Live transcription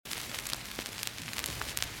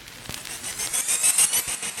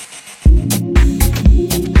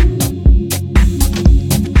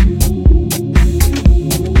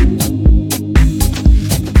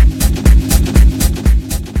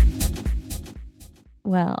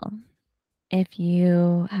Well, if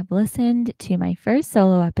you have listened to my first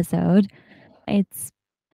solo episode, it's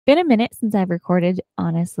been a minute since I've recorded,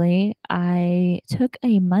 honestly. I took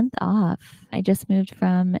a month off. I just moved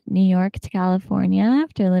from New York to California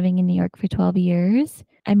after living in New York for 12 years.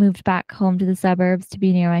 I moved back home to the suburbs to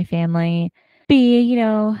be near my family, be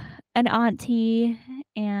an auntie,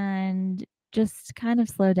 and just kind of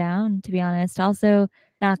slow down, to be honest. Also,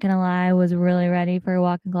 not gonna lie, was really ready for a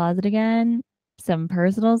walk-in closet again, some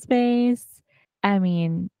personal space. I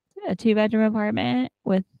mean, a two-bedroom apartment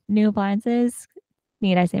with new appliances.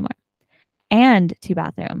 Need I say more? And two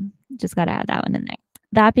bathroom. Just got to add that one in there.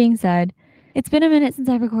 That being said, it's been a minute since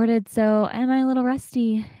I've recorded, so am I a little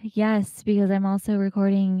rusty? Yes, because I'm also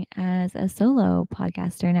recording as a solo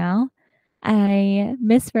podcaster now. I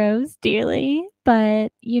miss Rose dearly,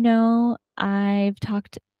 but I've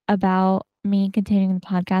talked about me continuing the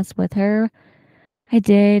podcast with her. I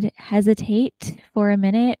did hesitate for a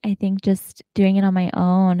minute. I think just doing it on my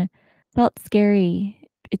own felt scary.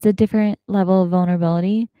 It's a different level of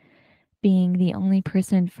vulnerability being the only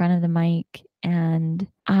person in front of the mic. And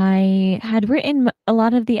I had written a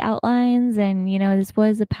lot of the outlines, and this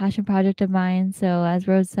was a passion project of mine. So, as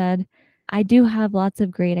Rose said, I do have lots of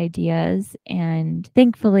great ideas. And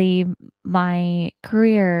thankfully, my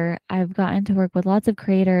career, I've gotten to work with lots of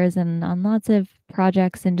creators and on lots of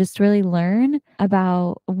projects and just really learn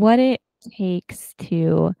about what it takes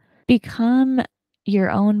to become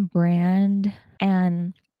your own brand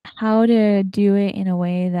and how to do it in a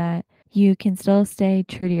way that you can still stay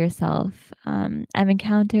true to yourself. I've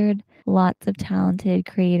encountered lots of talented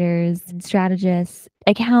creators and strategists,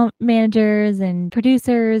 account managers and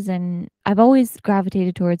producers, and I've always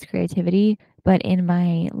gravitated towards creativity, but in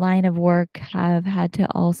my line of work have had to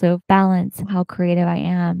also balance how creative I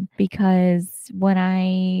am because when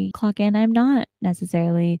I clock in, I'm not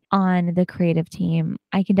necessarily on the creative team.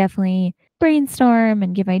 I can definitely brainstorm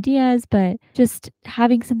and give ideas, but just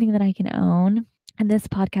having something that I can own, and this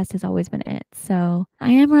podcast has always been it. So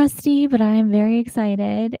I am rusty, but I am very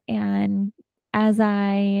excited. And as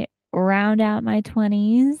I round out my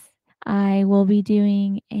 20s, I will be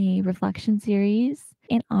doing a reflection series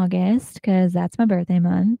in August because that's my birthday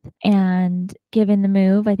month. And given the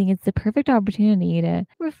move, I think it's the perfect opportunity to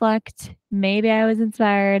reflect. Maybe I was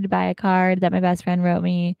inspired by a card that my best friend wrote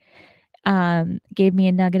me, gave me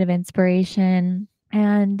a nugget of inspiration,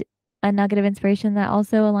 and a nugget of inspiration that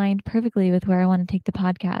also aligned perfectly with where I want to take the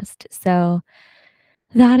podcast. So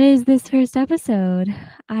that is this first episode.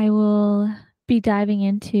 I will be diving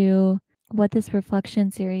into what this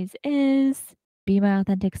reflection series is, be my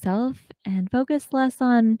authentic self, and focus less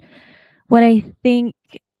on what I think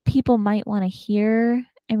people might want to hear.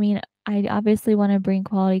 I mean, I obviously want to bring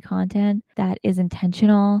quality content that is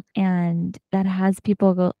intentional and that has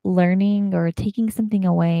people learning or taking something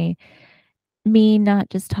away. Me not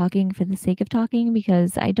just talking for the sake of talking,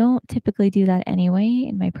 because I don't typically do that anyway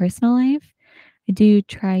in my personal life. I do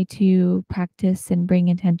try to practice and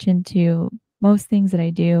bring attention to most things that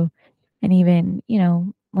I do. And even,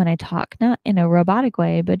 when I talk, not in a robotic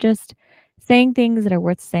way, but just saying things that are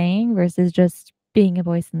worth saying versus just being a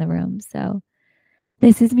voice in the room. So,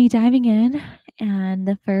 this is me diving in. And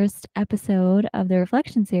the first episode of the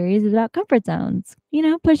reflection series is about comfort zones,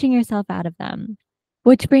 pushing yourself out of them.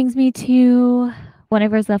 Which brings me to when I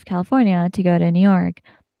first left California to go to New York.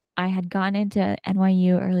 I had gone into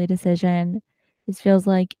NYU early decision. This feels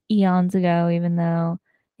like eons ago, even though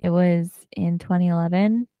it was in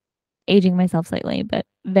 2011. Aging myself slightly, but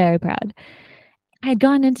very proud. I had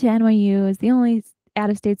gone into NYU as the only out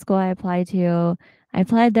of state school I applied to. I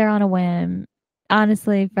applied there on a whim.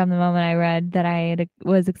 Honestly, from the moment I read that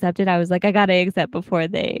was accepted, I was like, I gotta accept before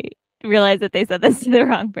they realize that they said this to the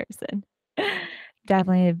wrong person.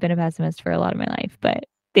 Definitely have been a pessimist for a lot of my life, but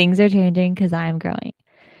things are changing because I'm growing.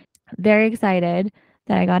 Very excited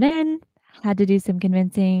that I got in. Had to do some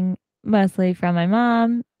convincing, mostly from my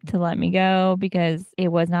mom, to let me go because it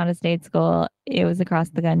was not a state school. It was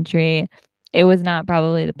across the country. It was not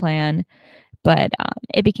probably the plan, but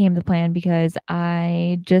it became the plan because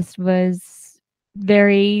I just was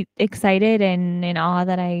very excited and in awe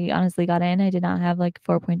that I honestly got in. I did not have like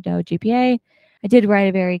 4.0 GPA. I did write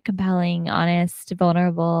a very compelling, honest,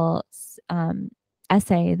 vulnerable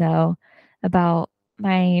essay, though, about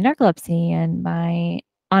my narcolepsy and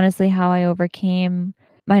honestly, how I overcame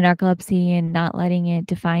my narcolepsy and not letting it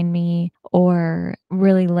define me or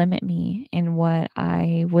really limit me in what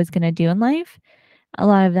I was going to do in life. A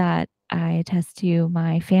lot of that I attest to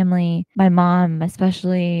my family, my mom,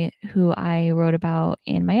 especially, who I wrote about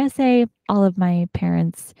in my essay, all of my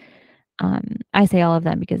parents. I say all of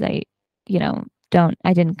them because I,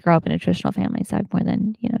 I didn't grow up in a traditional family, so I have more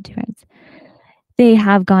than, 2 parents. They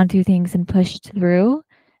have gone through things and pushed through.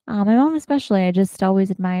 My mom especially, I just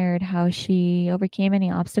always admired how she overcame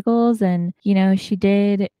any obstacles and,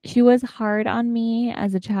 she was hard on me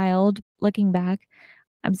as a child looking back.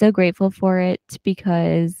 I'm so grateful for it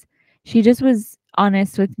because she just was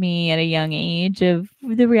honest with me at a young age of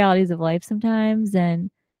the realities of life sometimes,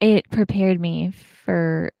 and it prepared me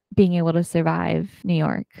for being able to survive New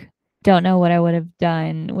York. Don't know what I would have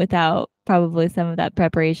done without probably some of that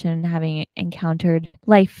preparation, having encountered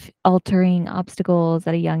life-altering obstacles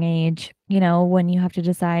at a young age, when you have to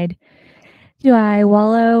decide, do I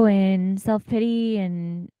wallow in self-pity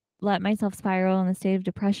and let myself spiral in a state of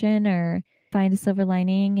depression, or find a silver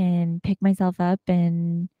lining and pick myself up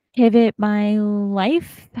and pivot my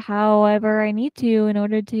life however I need to in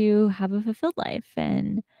order to have a fulfilled life?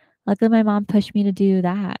 And luckily, my mom pushed me to do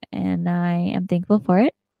that, and I am thankful for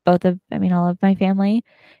it. All of my family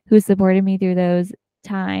who supported me through those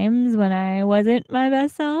times when I wasn't my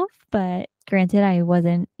best self. But granted, I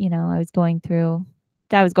was going through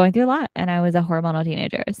a lot and I was a hormonal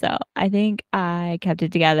teenager. So I think I kept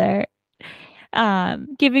it together,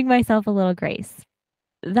 giving myself a little grace.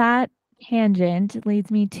 That tangent leads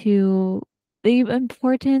me to the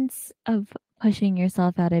importance of pushing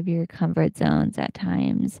yourself out of your comfort zones at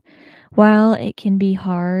times. While it can be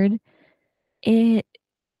hard, it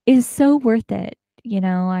is so worth it.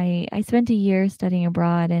 I spent a year studying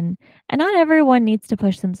abroad, and not everyone needs to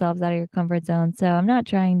push themselves out of your comfort zone. So I'm not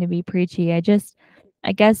trying to be preachy. I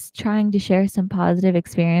guess trying to share some positive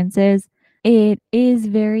experiences. It is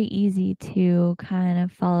very easy to kind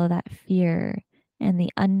of follow that fear and the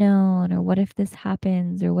unknown, or what if this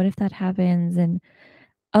happens, or what if that happens, and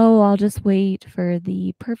oh, I'll just wait for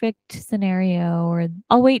the perfect scenario, or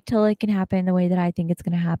I'll wait till it can happen the way that I think it's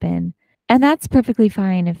going to happen. And that's perfectly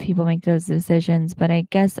fine if people make those decisions. But I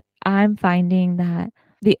guess I'm finding that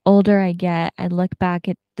the older I get, I look back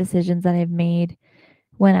at decisions that I've made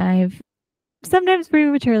when I've sometimes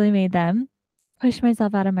prematurely made them, pushed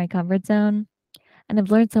myself out of my comfort zone, and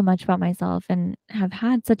I've learned so much about myself and have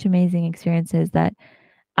had such amazing experiences that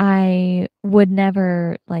I would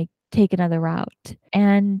never, like, take another route.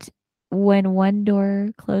 And when one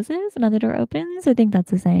door closes, another door opens. I think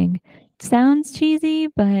that's a saying. Sounds cheesy,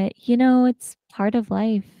 but, it's part of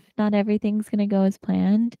life. Not everything's gonna go as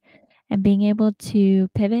planned, and being able to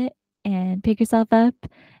pivot and pick yourself up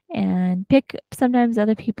and pick sometimes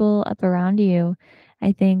other people up around you.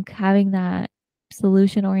 I think having that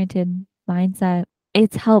solution-oriented mindset,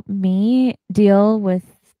 it's helped me deal with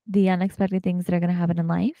the unexpected things that are gonna happen in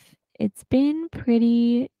life. It's been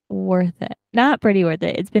pretty worth it. Not pretty worth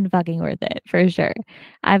it, it's been fucking worth it for sure.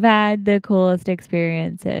 I've had the coolest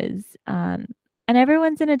experiences, and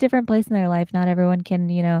everyone's in a different place in their life. Not everyone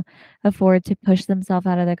can, afford to push themselves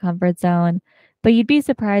out of their comfort zone, but you'd be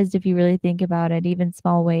surprised if you really think about it, even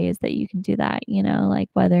small ways that you can do that, like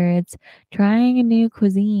whether it's trying a new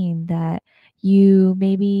cuisine that you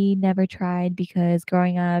maybe never tried because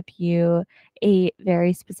growing up you ate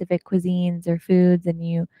very specific cuisines or foods and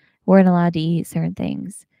you weren't allowed to eat certain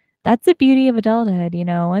things. That's the beauty of adulthood,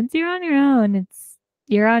 once you're on your own,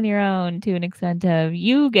 you're on your own to an extent of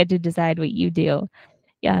you get to decide what you do.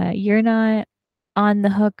 Yeah, you're not on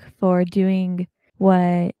the hook for doing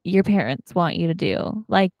what your parents want you to do.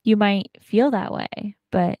 Like, you might feel that way,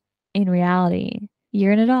 but in reality,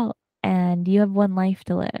 you're an adult and you have one life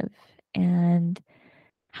to live. And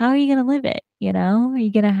how are you going to live it? Are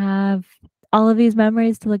you going to have all of these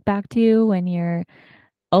memories to look back to when you're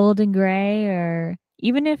old and gray, or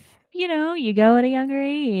even if, you go at a younger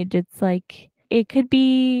age, it's like it could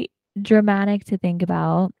be dramatic to think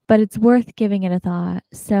about, but it's worth giving it a thought.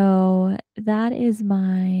 So that is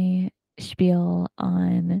my spiel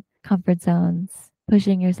on comfort zones,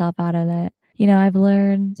 pushing yourself out of it. I've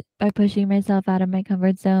learned by pushing myself out of my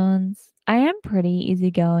comfort zones, I am pretty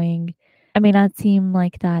easygoing. I may not seem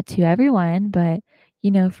like that to everyone, but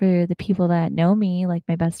for the people that know me, like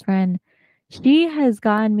my best friend, she has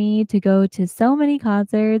gotten me to go to so many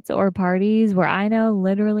concerts or parties where I know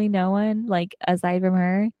literally no one, like, aside from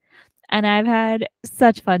her, and I've had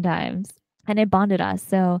such fun times, and it bonded us.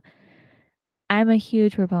 So I'm a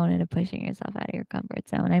huge proponent of pushing yourself out of your comfort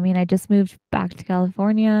zone. I mean, I just moved back to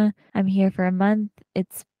California. I'm here for a month.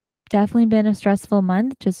 It's definitely been a stressful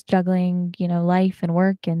month just juggling, life and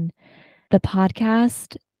work and the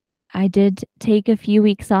podcast. I did take a few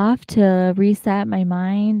weeks off to reset my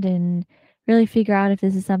mind and really figure out if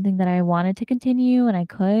this is something that I wanted to continue, and I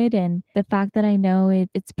could. And the fact that I know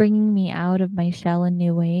it's bringing me out of my shell in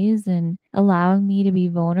new ways and allowing me to be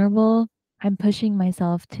vulnerable, I'm pushing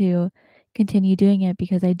myself to continue doing it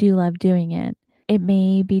because I do love doing it. It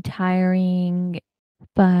may be tiring,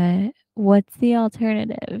 but what's the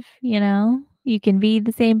alternative, you know? You can be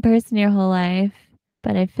the same person your whole life,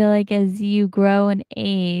 but I feel like as you grow and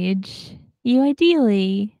age, you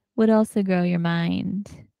ideally would also grow your mind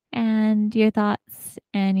and your thoughts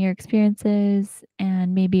and your experiences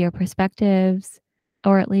and maybe your perspectives,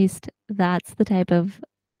 or at least that's the type of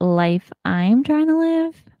life I'm trying to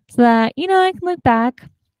live so that, I can look back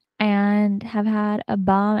and have had a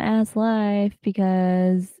bomb ass life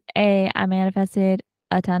because I manifested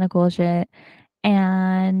a ton of cool shit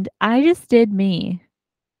and I just did me.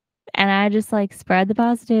 And I just like spread the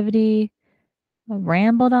positivity,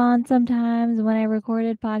 rambled on sometimes when I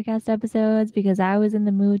recorded podcast episodes because I was in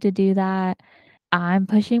the mood to do that. I'm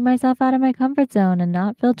pushing myself out of my comfort zone and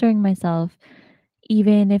not filtering myself,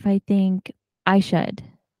 even if I think I should,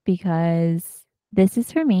 because this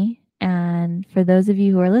is for me. And for those of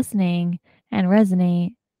you who are listening and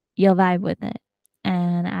resonate, you'll vibe with it.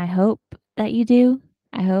 And I hope that you do.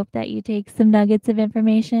 I hope that you take some nuggets of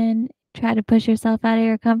information, try to push yourself out of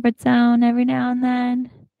your comfort zone every now and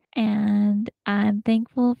then. And I'm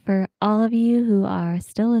thankful for all of you who are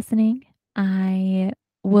still listening. I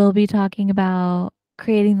will be talking about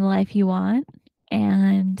creating the life you want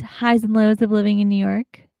and highs and lows of living in New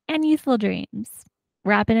York and youthful dreams,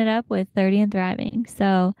 wrapping it up with 30 and thriving.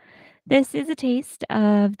 So, this is a taste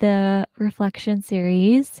of the reflection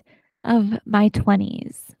series of my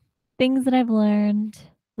 20s. Things that I've learned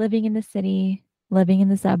living in the city, living in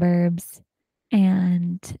the suburbs,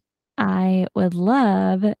 and I would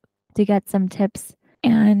love to get some tips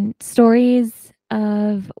and stories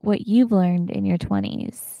of what you've learned in your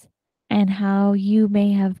 20s and how you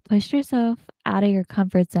may have pushed yourself out of your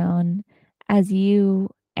comfort zone as you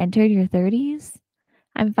entered your 30s.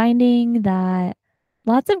 I'm finding that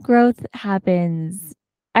lots of growth happens,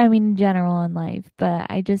 I mean, in general in life, but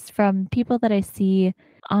I just, from people that I see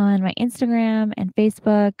on my Instagram and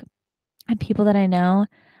Facebook and people that I know,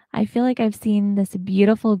 I feel like I've seen this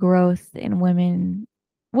beautiful growth in women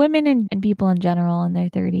and people in general in their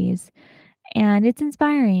 30s. And it's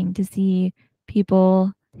inspiring to see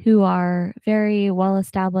people who are very well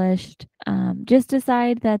established just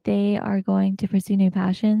decide that they are going to pursue new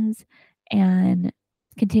passions and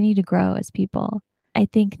continue to grow as people. I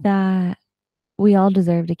think that we all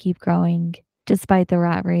deserve to keep growing despite the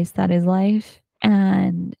rat race that is life.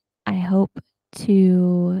 And I hope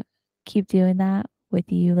to keep doing that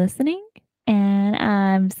with you listening. And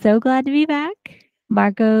I'm so glad to be back.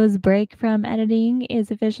 Marco's break from editing is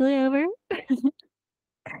officially over.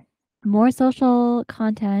 More social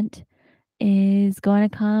content is going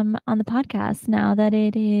to come on the podcast now that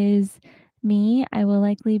it is me. I will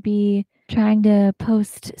likely be trying to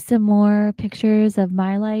post some more pictures of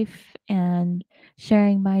my life and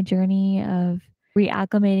sharing my journey of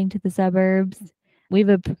reacclimating to the suburbs. We have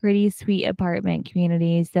a pretty sweet apartment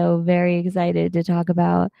community, so very excited to talk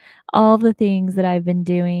about all the things that I've been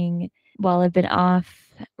doing while I've been off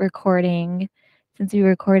recording since we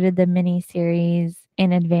recorded the mini series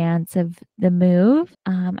in advance of the move.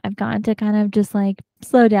 I've gotten to kind of just like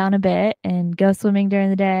slow down a bit and go swimming during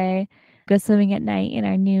the day, go swimming at night in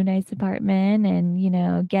our new nice apartment,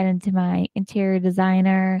 and get into my interior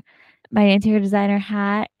designer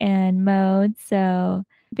hat and mode. So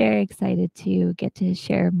very excited to get to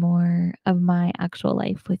share more of my actual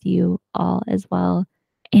life with you all as well.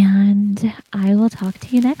 And I will talk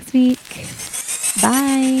to you next week.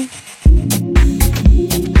 Bye.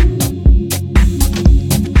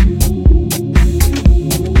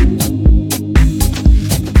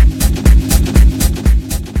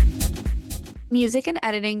 Music and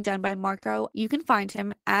editing done by Marco. You can find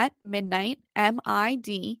him at midnight,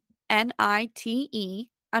 MIDNITE_mind80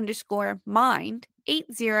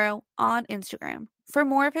 on Instagram for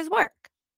more of his work.